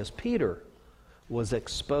strong as Peter was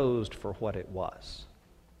exposed for what it was.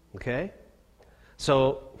 Okay?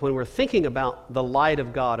 So when we're thinking about the light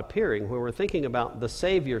of God appearing, when we're thinking about the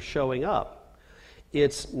Savior showing up,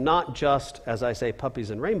 it's not just, as I say,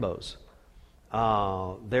 puppies and rainbows.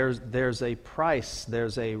 There's a price,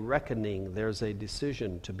 there's a reckoning, there's a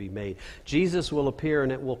decision to be made. Jesus will appear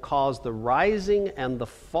and it will cause the rising and the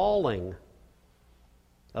falling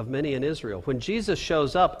of many in Israel. When Jesus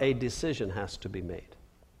shows up, a decision has to be made.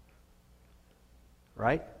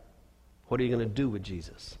 Right? What are you going to do with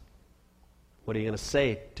Jesus? What are you going to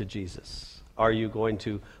say to Jesus? Are you going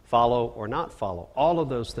to follow or not follow? All of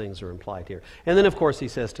those things are implied here. And then, of course, he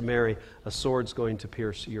says to Mary, a sword's going to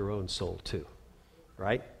pierce your own soul too.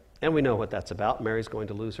 Right? And we know what that's about. Mary's going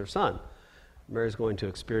to lose her son. Mary's going to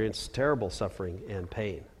experience terrible suffering and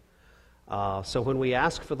pain. So when we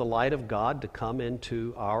ask for the light of God to come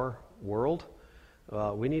into our world,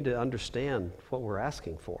 we need to understand what we're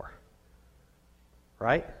asking for.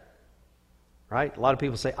 Right? Right? A lot of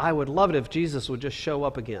people say, I would love it if Jesus would just show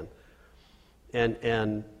up again.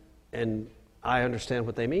 And I understand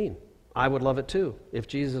what they mean. I would love it too, if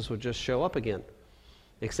Jesus would just show up again.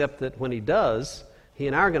 Except that when he does, he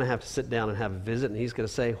and I are going to have to sit down and have a visit, and he's going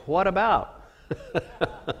to say, what about?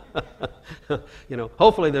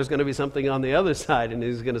 Hopefully there's going to be something on the other side, and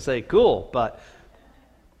he's going to say, cool, but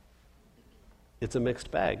it's a mixed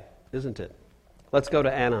bag, isn't it? Let's go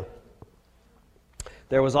to Anna.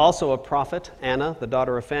 There was also a prophet, Anna, the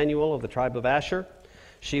daughter of Phanuel of the tribe of Asher.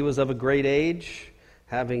 She was of a great age,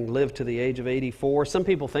 having lived to the age of 84. Some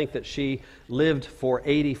people think that she lived for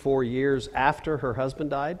 84 years after her husband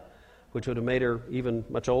died, which would have made her even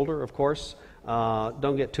much older, of course.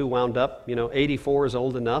 Don't get too wound up. 84 is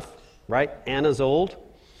old enough, right? Anna's old.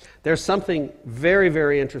 There's something very,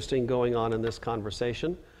 very interesting going on in this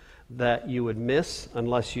conversation that you would miss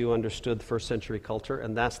unless you understood the first century culture,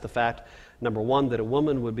 and that's the fact, number one, that a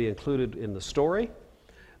woman would be included in the story,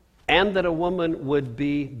 and that a woman would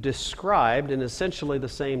be described in essentially the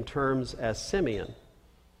same terms as Simeon,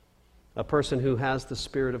 a person who has the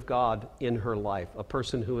Spirit of God in her life, a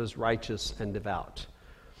person who is righteous and devout.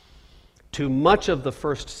 To much of the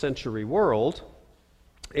first century world,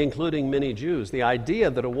 including many Jews, the idea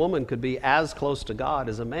that a woman could be as close to God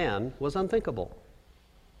as a man was unthinkable.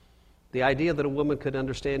 The idea that a woman could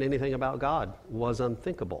understand anything about God was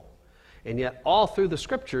unthinkable. And yet, all through the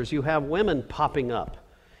Scriptures, you have women popping up.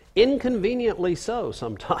 Inconveniently so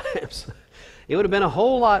sometimes. It would have been a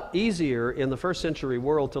whole lot easier in the first century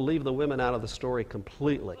world to leave the women out of the story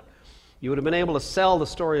completely. You would have been able to sell the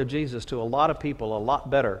story of Jesus to a lot of people a lot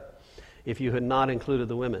better if you had not included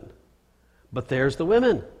the women. But there's the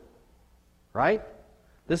women, right?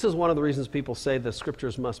 This is one of the reasons people say the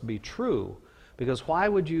Scriptures must be true. Because why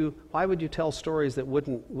would you tell stories that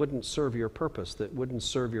wouldn't serve your purpose, that wouldn't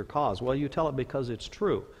serve your cause? Well, you tell it because it's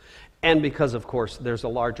true. And because, of course, there's a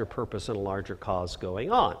larger purpose and a larger cause going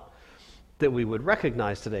on. that we would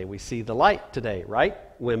recognize today. We see the light today, right?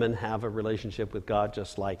 Women have a relationship with God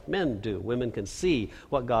just like men do. Women can see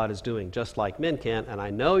what God is doing just like men can, and I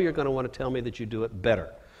know you're going to want to tell me that you do it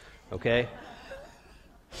better, okay?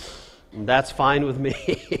 That's fine with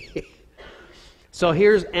me. So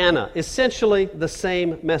here's Anna, essentially the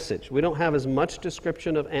same message. We don't have as much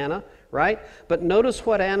description of Anna, right? But notice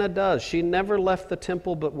what Anna does. She never left the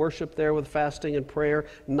temple but worshiped there with fasting and prayer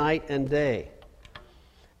night and day.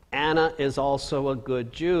 Anna is also a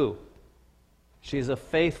good Jew. She's a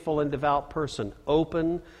faithful and devout person,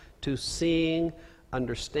 open to seeing,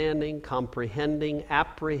 understanding, comprehending,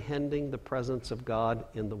 apprehending the presence of God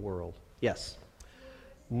in the world. Yes?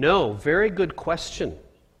 No, very good question.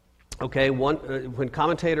 Okay, when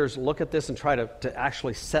commentators look at this and try to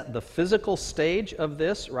actually set the physical stage of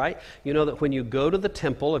this, right? You know that when you go to the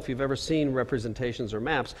temple, if you've ever seen representations or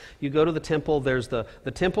maps, you go to the temple, there's the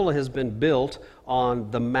temple has been built on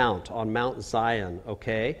the mount, on Mount Zion,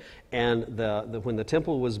 okay? And when the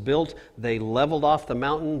temple was built, they leveled off the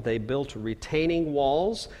mountain, they built retaining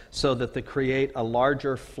walls so that they create a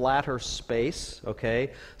larger, flatter space,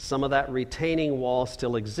 okay? Some of that retaining wall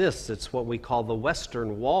still exists. It's what we call the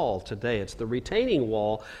Western Wall today. It's the retaining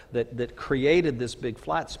wall that created this big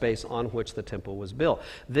flat space on which the temple was built.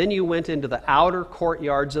 Then you went into the outer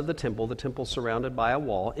courtyards of the temple surrounded by a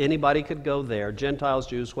wall. Anybody could go there, Gentiles,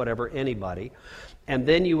 Jews, whatever, anybody. And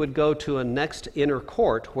then you would go to a next inner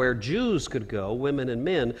court where Jews could go, women and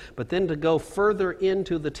men, but then to go further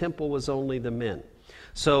into the temple was only the men.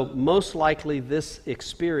 So most likely this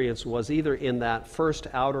experience was either in that first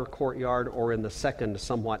outer courtyard or in the second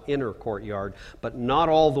somewhat inner courtyard, but not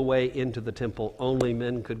all the way into the temple. Only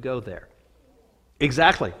men could go there.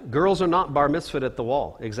 Exactly. Girls are not bar mitzvahed at the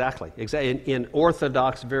wall. Exactly. In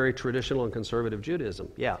Orthodox, very traditional and conservative Judaism.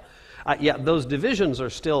 Yeah. Those divisions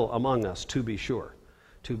are still among us, to be sure.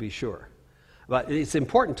 But it's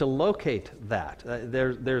important to locate that.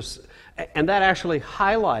 And that actually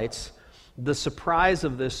highlights the surprise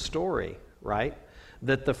of this story, right?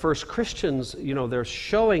 That the first Christians, they're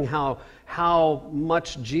showing how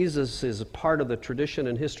much Jesus is a part of the tradition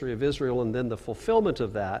and history of Israel and then the fulfillment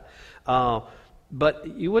of that. But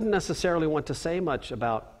you wouldn't necessarily want to say much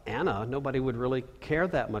about Anna. Nobody would really care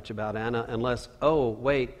that much about Anna unless, oh,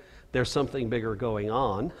 wait, there's something bigger going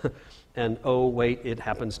on. And, oh, wait, it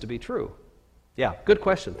happens to be true. Yeah, good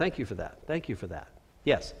question. Thank you for that.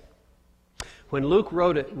 Yes. When Luke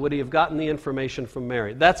wrote it, would he have gotten the information from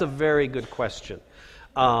Mary? That's a very good question.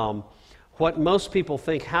 What most people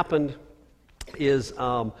think happened is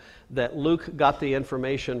that Luke got the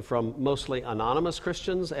information from mostly anonymous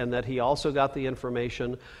Christians, and that he also got the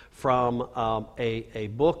information from a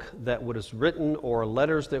book that was written, or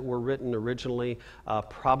letters that were written originally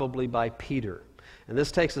probably by Peter. And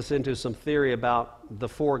this takes us into some theory about the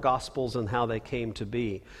four Gospels and how they came to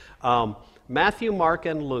be. Matthew, Mark,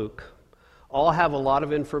 and Luke all have a lot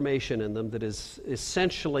of information in them that is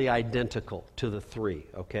essentially identical to the three,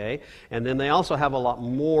 okay? And then they also have a lot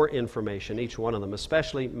more information, each one of them,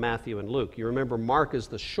 especially Matthew and Luke. You remember Mark is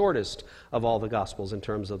the shortest of all the Gospels in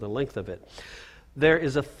terms of the length of it. There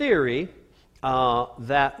is a theory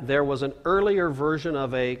that there was an earlier version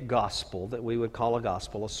of a gospel that we would call a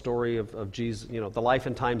gospel, a story of Jesus, the life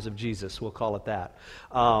and times of Jesus, we'll call it that.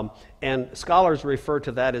 And scholars refer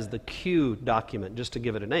to that as the Q document, just to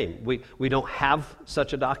give it a name. We don't have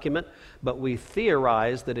such a document, but we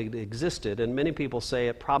theorize that it existed, and many people say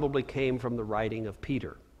it probably came from the writing of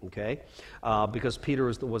Peter. Okay, because Peter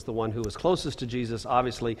was the one who was closest to Jesus.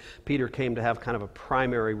 Obviously, Peter came to have kind of a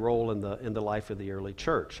primary role in the life of the early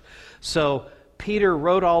church. So Peter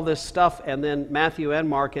wrote all this stuff, and then Matthew and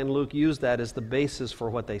Mark and Luke used that as the basis for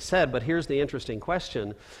what they said. But here's the interesting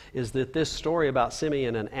question, is that this story about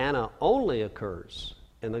Simeon and Anna only occurs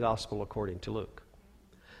in the Gospel according to Luke.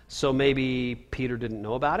 So maybe Peter didn't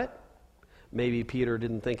know about it. Maybe Peter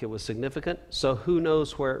didn't think it was significant, so who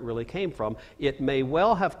knows where it really came from. It may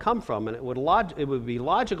well have come from, and it would be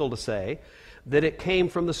logical to say that it came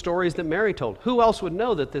from the stories that Mary told. Who else would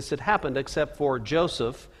know that this had happened except for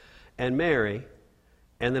Joseph and Mary?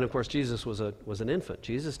 And then, of course, Jesus was an infant.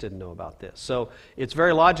 Jesus didn't know about this. So it's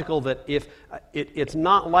very logical that it's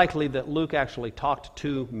not likely that Luke actually talked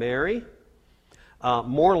to Mary.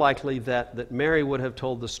 More likely that Mary would have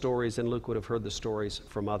told the stories and Luke would have heard the stories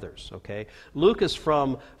from others, okay? Luke is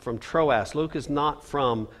from Troas. Luke is not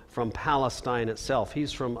from Palestine itself.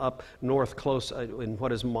 He's from up north close in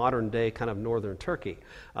what is modern day kind of northern Turkey.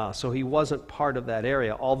 So he wasn't part of that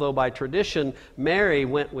area. Although by tradition, Mary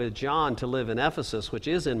went with John to live in Ephesus, which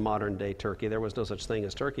is in modern day Turkey. There was no such thing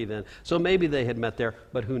as Turkey then. So maybe they had met there,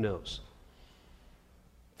 but who knows?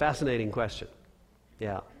 Fascinating question.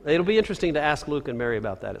 Yeah. It'll be interesting to ask Luke and Mary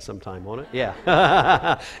about that at some time, won't it?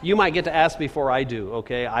 Yeah. You might get to ask before I do,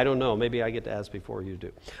 okay? I don't know. Maybe I get to ask before you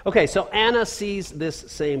do. Okay, so Anna sees this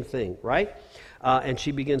same thing, right? And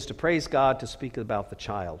she begins to praise God, to speak about the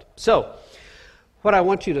child. So, what I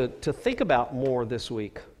want you to think about more this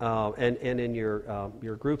week, and in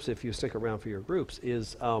your groups, if you stick around for your groups,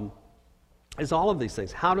 is all of these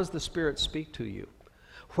things. How does the Spirit speak to you?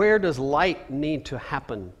 Where does light need to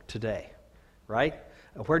happen today, right?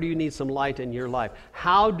 Where do you need some light in your life?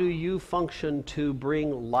 How do you function to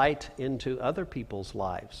bring light into other people's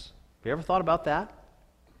lives? Have you ever thought about that?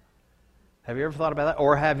 Have you ever thought about that?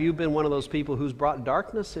 Or have you been one of those people who's brought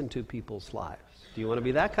darkness into people's lives? Do you want to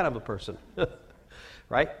be that kind of a person?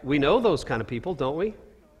 Right? We know those kind of people, don't we?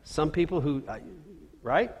 Some people who,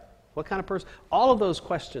 right? What kind of person? All of those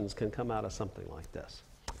questions can come out of something like this.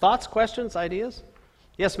 Thoughts, questions, ideas?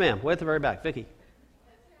 Yes, ma'am. Way at the very back. Vicki.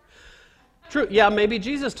 True. Yeah, maybe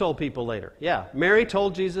Jesus told people later. Yeah, Mary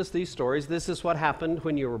told Jesus these stories. This is what happened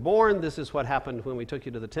when you were born. This is what happened when we took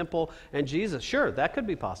you to the temple. And Jesus, sure, that could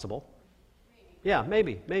be possible. Yeah,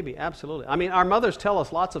 maybe, absolutely. I mean, our mothers tell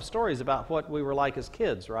us lots of stories about what we were like as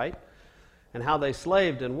kids, right? And how they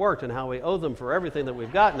slaved and worked and how we owe them for everything that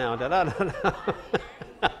we've got now.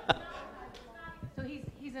 So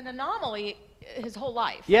he's an anomaly his whole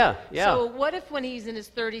life. Yeah. So what if when he's in his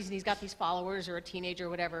 30s and he's got these followers or a teenager or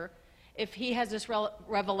whatever, if he has this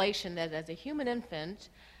revelation that as a human infant,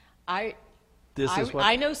 I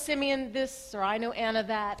know Simeon this or I know Anna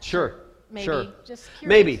that. Sure. Maybe. Sure. Just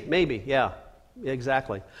curious. Maybe. Yeah.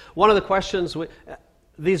 Exactly. One of the questions,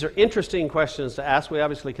 these are interesting questions to ask. We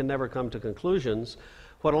obviously can never come to conclusions.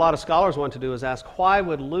 What a lot of scholars want to do is ask, why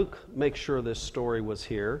would Luke make sure this story was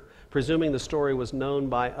here, presuming the story was known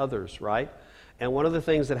by others, right? And one of the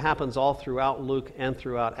things that happens all throughout Luke and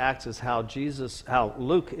throughout Acts is how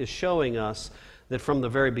Luke is showing us that from the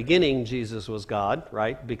very beginning Jesus was God,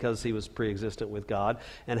 right? Because he was pre-existent with God,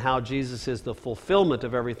 and how Jesus is the fulfillment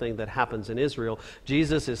of everything that happens in Israel.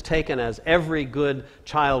 Jesus is taken as every good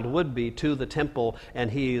child would be to the temple,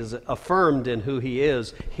 and he is affirmed in who he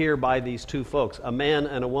is here by these two folks, a man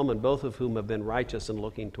and a woman, both of whom have been righteous and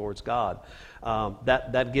looking towards God.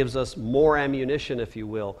 That gives us more ammunition, if you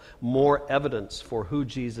will, more evidence for who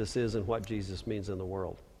Jesus is and what Jesus means in the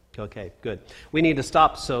world. Okay, good. We need to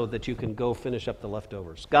stop so that you can go finish up the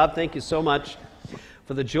leftovers. God, thank you so much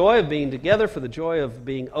for the joy of being together, for the joy of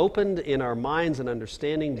being opened in our minds and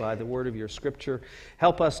understanding by the word of your Scripture.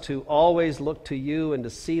 Help us to always look to you and to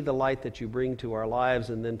see the light that you bring to our lives,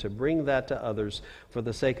 and then to bring that to others for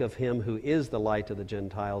the sake of him who is the light of the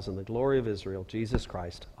Gentiles and the glory of Israel, Jesus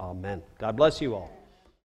Christ. Amen. God bless you all.